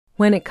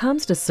When it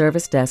comes to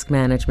service desk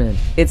management,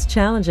 it's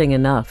challenging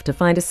enough to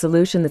find a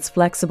solution that's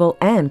flexible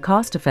and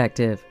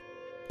cost-effective.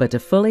 But to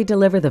fully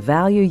deliver the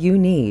value you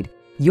need,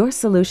 your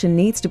solution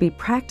needs to be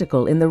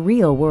practical in the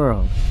real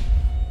world.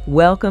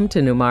 Welcome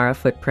to Numara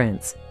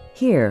FootPrints.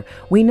 Here,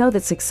 we know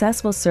that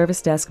successful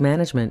service desk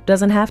management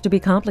doesn't have to be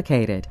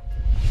complicated.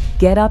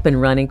 Get up and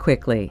running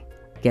quickly.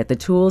 Get the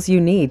tools you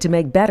need to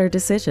make better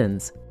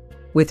decisions.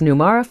 With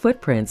Numara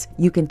FootPrints,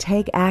 you can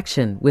take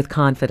action with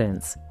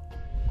confidence.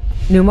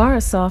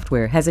 Numara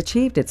software has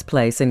achieved its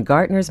place in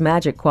Gartner's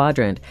Magic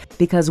Quadrant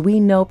because we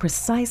know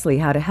precisely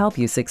how to help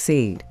you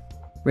succeed.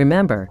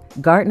 Remember,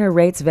 Gartner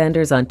rates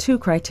vendors on 2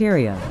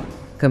 criteria: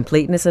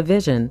 completeness of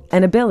vision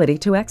and ability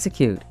to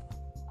execute.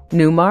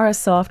 Numara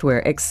software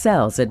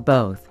excels at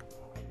both.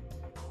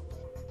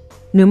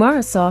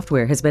 Numara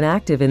software has been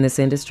active in this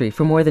industry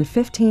for more than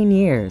 15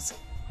 years.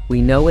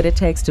 We know what it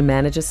takes to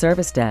manage a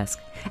service desk,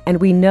 and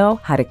we know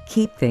how to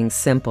keep things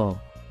simple.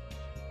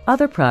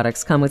 Other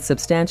products come with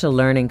substantial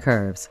learning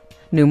curves.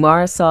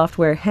 Numara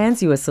software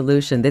hands you a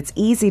solution that's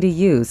easy to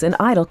use and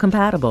idle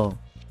compatible.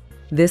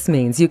 This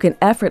means you can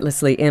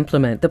effortlessly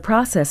implement the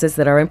processes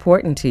that are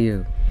important to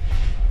you.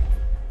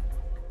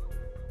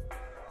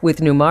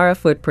 With Numara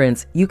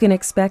FootPrints, you can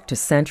expect to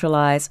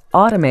centralize,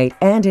 automate,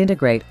 and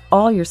integrate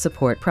all your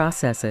support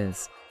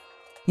processes.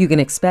 You can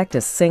expect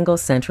a single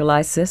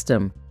centralized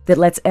system that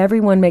lets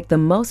everyone make the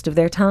most of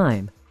their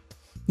time.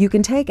 You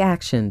can take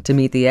action to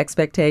meet the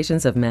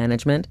expectations of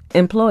management,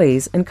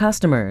 employees, and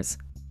customers.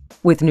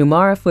 With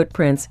Numara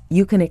FootPrints,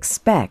 you can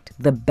expect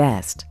the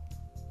best.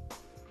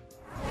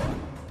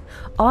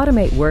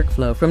 Automate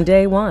workflow from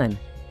day one.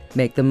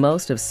 Make the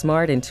most of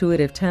smart,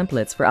 intuitive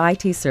templates for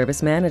IT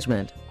service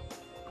management.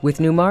 With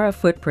Numara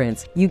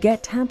FootPrints, you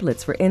get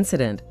templates for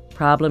incident,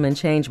 problem, and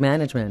change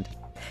management.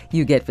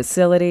 You get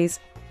facilities,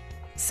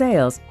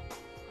 sales,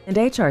 and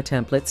HR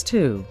templates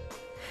too.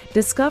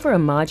 Discover a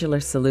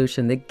modular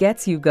solution that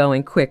gets you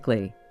going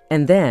quickly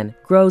and then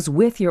grows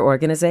with your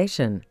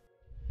organization.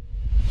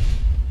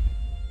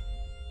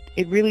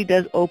 It really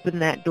does open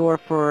that door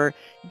for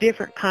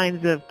different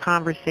kinds of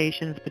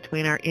conversations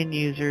between our end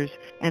users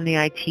and the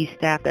IT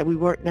staff that we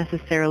weren't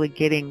necessarily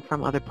getting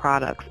from other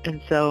products.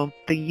 And so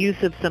the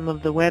use of some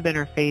of the web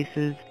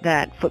interfaces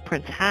that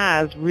FootPrints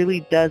has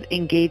really does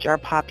engage our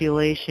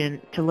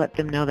population to let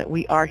them know that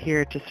we are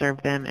here to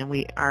serve them and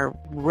we are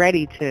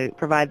ready to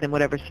provide them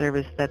whatever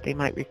service that they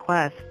might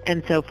request.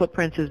 And so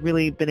FootPrints has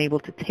really been able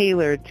to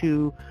tailor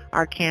to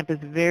our campus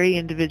very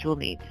individual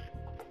needs.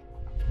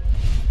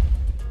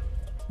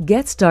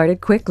 Get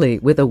started quickly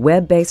with a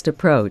web-based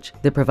approach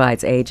that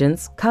provides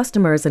agents,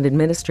 customers, and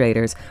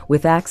administrators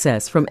with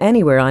access from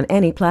anywhere on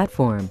any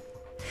platform.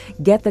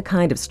 Get the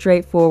kind of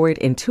straightforward,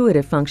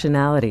 intuitive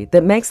functionality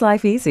that makes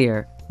life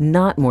easier,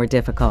 not more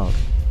difficult.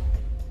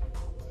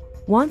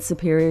 Want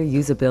superior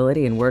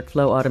usability and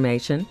workflow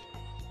automation?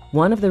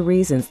 One of the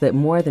reasons that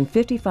more than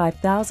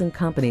 55,000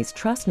 companies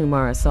trust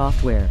Numara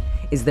software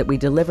is that we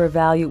deliver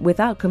value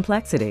without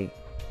complexity.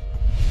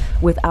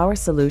 With our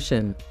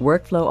solution,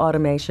 workflow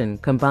automation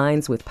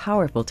combines with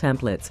powerful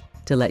templates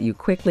to let you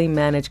quickly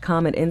manage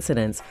common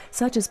incidents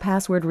such as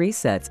password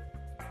resets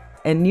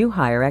and new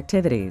hire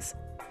activities.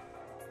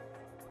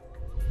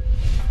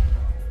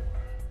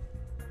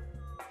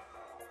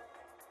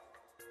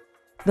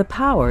 The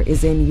power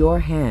is in your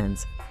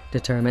hands.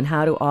 Determine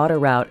how to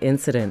auto-route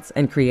incidents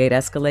and create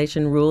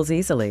escalation rules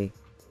easily.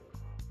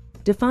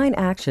 Define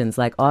actions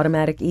like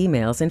automatic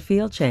emails and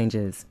field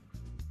changes.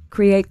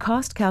 Create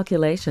cost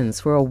calculations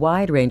for a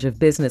wide range of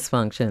business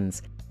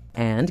functions,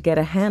 and get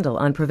a handle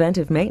on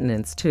preventive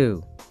maintenance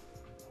too.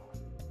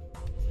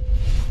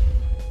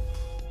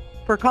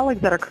 For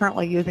colleagues that are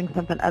currently using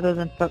something other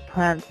than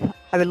FootPrints,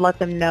 I would let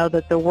them know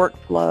that the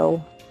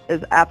workflow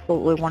is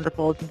absolutely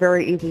wonderful. It's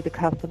very easy to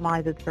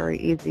customize. It's very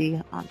easy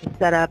to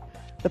set up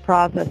the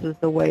processes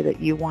the way that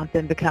you want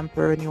them to come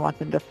through and you want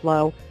them to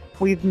flow.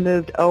 We've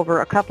moved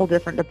over a couple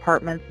different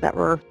departments that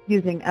were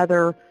using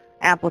other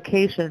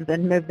applications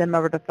and moved them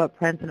over to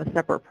FootPrints in a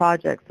separate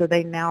project, so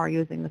they now are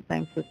using the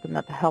same system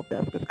that the help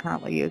desk is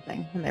currently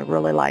using, and they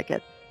really like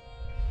it.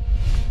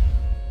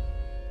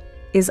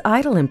 Is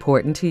idle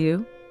important to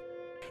you?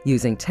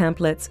 Using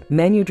templates,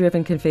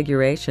 menu-driven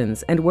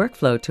configurations, and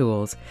workflow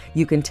tools,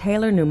 you can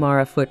tailor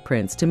Numara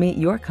FootPrints to meet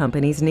your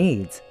company's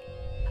needs.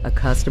 A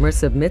customer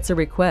submits a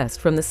request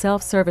from the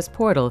self-service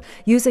portal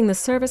using the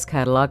Service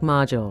Catalog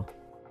module.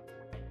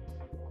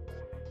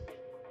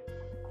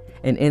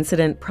 An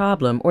incident,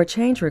 problem, or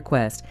change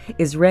request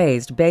is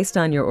raised based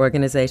on your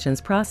organization's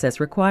process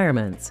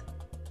requirements.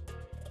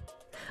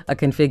 A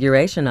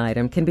configuration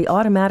item can be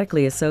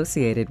automatically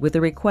associated with the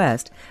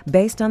request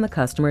based on the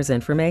customer's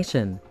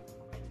information.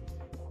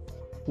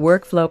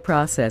 Workflow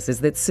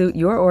processes that suit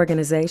your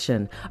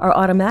organization are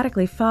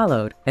automatically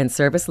followed, and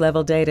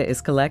service-level data is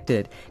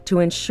collected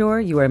to ensure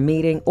you are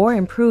meeting or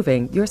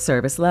improving your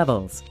service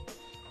levels.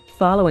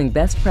 Following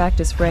best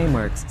practice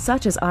frameworks,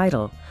 such as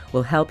IDLE,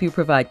 will help you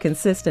provide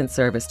consistent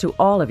service to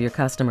all of your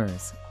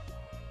customers.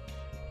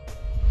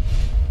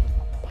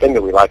 The thing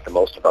that we like the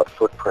most about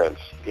FootPrints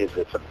is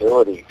its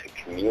ability to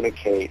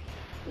communicate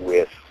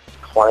with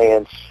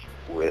clients,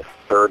 with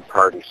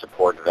third-party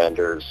support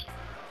vendors,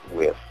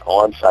 with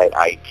on-site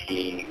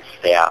IT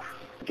staff,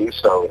 do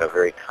so in a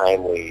very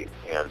timely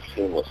and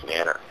seamless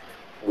manner.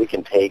 We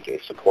can take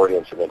a support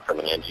incident from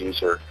an end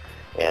user,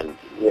 and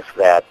if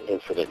that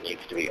incident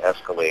needs to be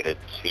escalated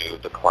to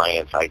the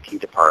client's IT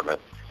department,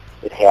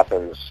 it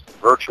happens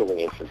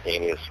virtually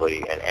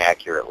instantaneously and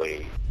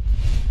accurately.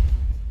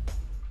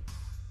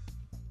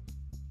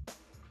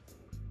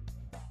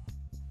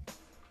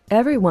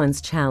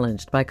 Everyone's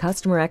challenged by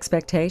customer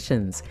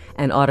expectations,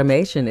 and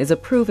automation is a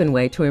proven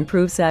way to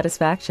improve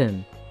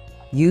satisfaction.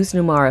 Use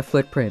Numara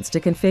FootPrints to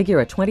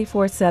configure a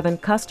 24/7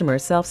 customer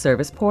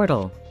self-service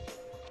portal.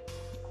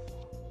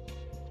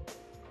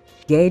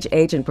 Gauge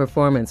agent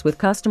performance with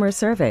customer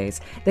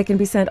surveys that can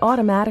be sent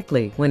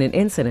automatically when an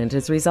incident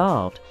is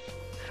resolved.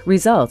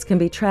 Results can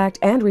be tracked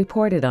and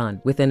reported on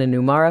within a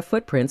Numara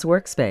FootPrints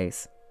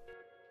workspace.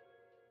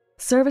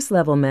 Service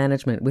level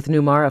management with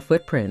Numara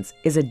FootPrints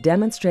is a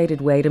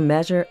demonstrated way to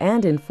measure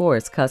and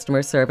enforce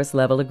customer service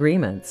level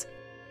agreements.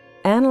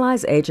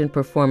 Analyze agent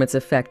performance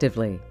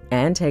effectively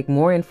and take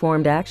more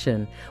informed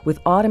action with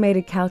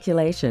automated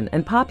calculation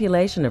and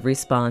population of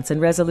response and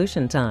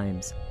resolution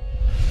times.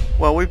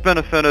 Well, we've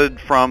benefited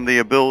from the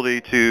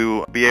ability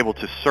to be able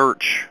to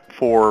search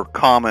for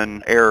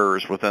common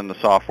errors within the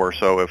software.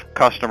 So if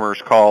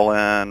customers call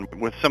in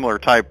with similar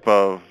type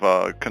of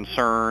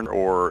concern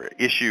or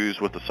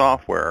issues with the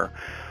software,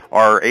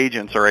 our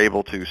agents are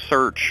able to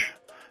search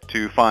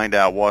to find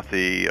out what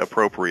the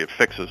appropriate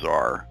fixes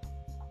are.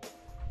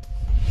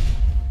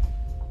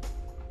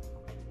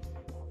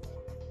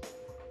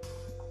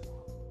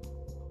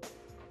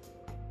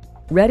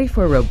 Ready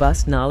for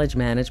robust knowledge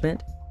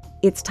management?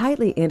 It's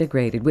tightly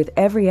integrated with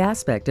every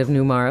aspect of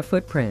Numara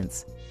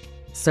FootPrints.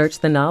 Search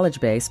the knowledge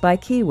base by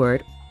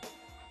keyword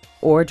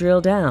or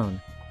drill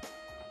down.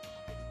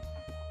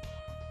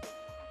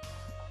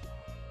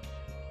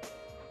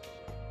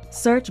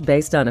 Search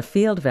based on a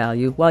field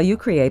value while you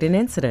create an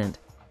incident.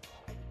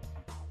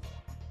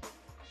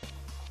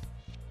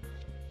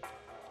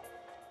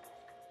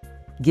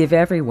 Give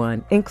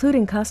everyone,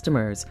 including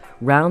customers,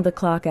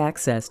 round-the-clock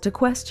access to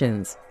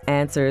questions,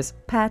 answers,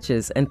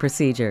 patches, and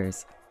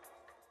procedures.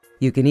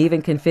 You can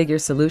even configure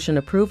solution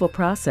approval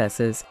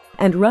processes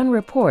and run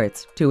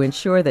reports to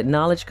ensure that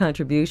knowledge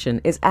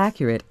contribution is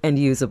accurate and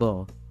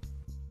usable.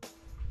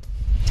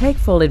 Take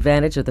full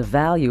advantage of the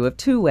value of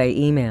two-way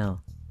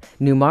email.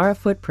 Numara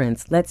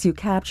FootPrints lets you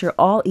capture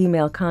all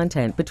email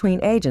content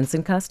between agents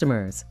and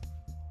customers.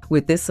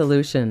 With this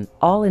solution,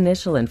 all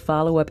initial and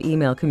follow-up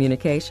email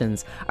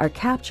communications are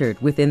captured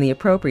within the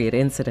appropriate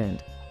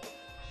incident.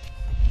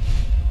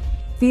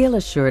 Feel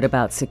assured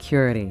about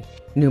security.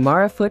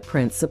 Numara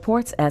FootPrints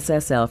supports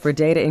SSL for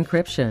data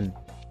encryption,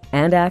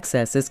 and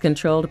access is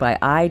controlled by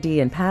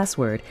ID and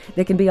password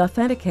that can be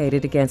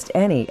authenticated against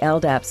any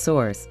LDAP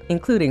source,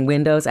 including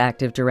Windows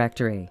Active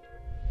Directory.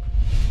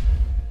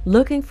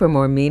 Looking for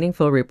more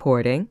meaningful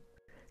reporting?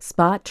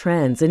 Spot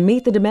trends and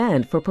meet the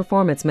demand for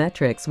performance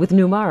metrics with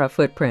Numara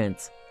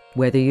FootPrints.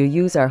 Whether you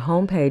use our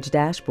homepage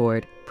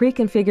dashboard,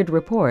 pre-configured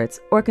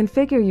reports, or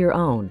configure your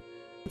own,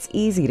 it's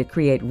easy to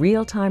create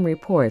real-time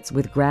reports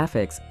with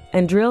graphics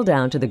and drill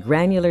down to the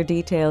granular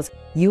details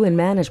you and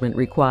management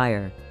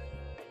require.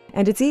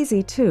 And it's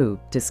easy, too,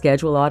 to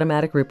schedule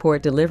automatic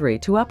report delivery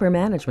to upper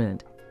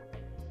management.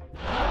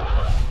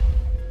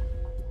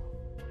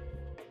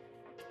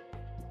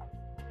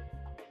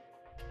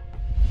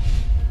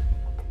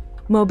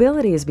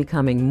 Mobility is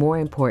becoming more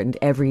important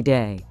every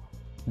day.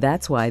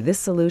 That's why this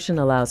solution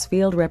allows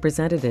field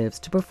representatives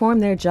to perform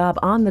their job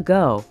on the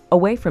go,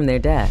 away from their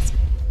desk.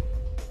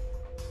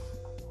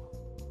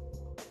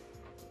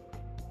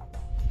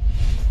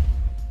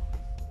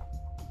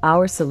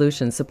 Our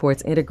solution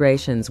supports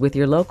integrations with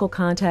your local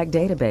contact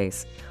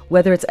database,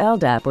 whether it's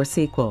LDAP or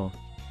SQL.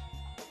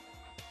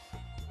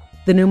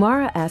 The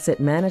Numara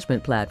Asset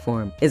Management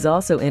Platform is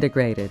also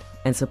integrated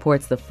and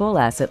supports the full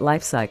asset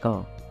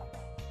lifecycle.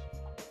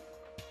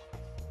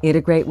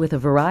 Integrate with a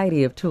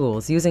variety of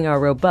tools using our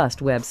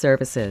robust web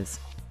services.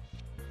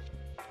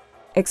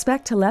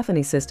 Expect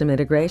telephony system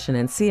integration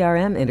and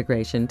CRM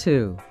integration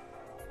too.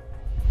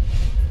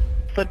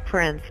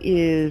 Footprints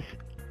is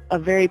a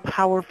very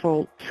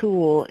powerful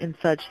tool in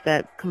such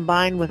that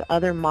combined with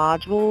other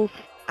modules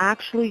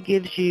actually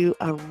gives you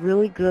a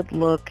really good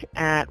look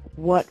at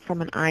what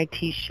from an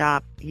IT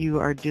shop you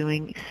are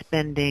doing,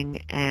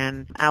 spending,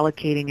 and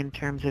allocating in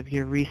terms of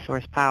your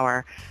resource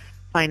power,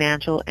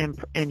 financial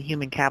and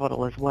human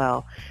capital as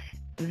well.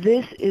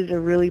 This is a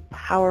really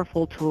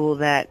powerful tool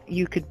that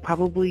you could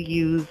probably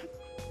use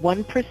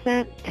 1%,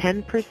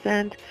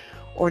 10%,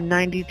 or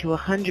 90 to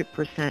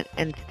 100%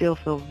 and still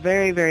feel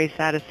very, very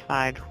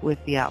satisfied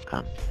with the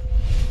outcomes.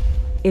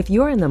 If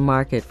you're in the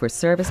market for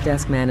service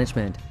desk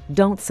management,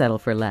 don't settle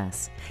for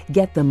less.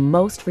 Get the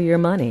most for your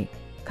money.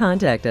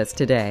 Contact us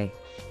today.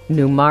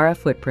 Numara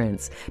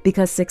FootPrints,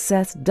 because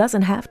success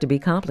doesn't have to be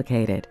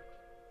complicated.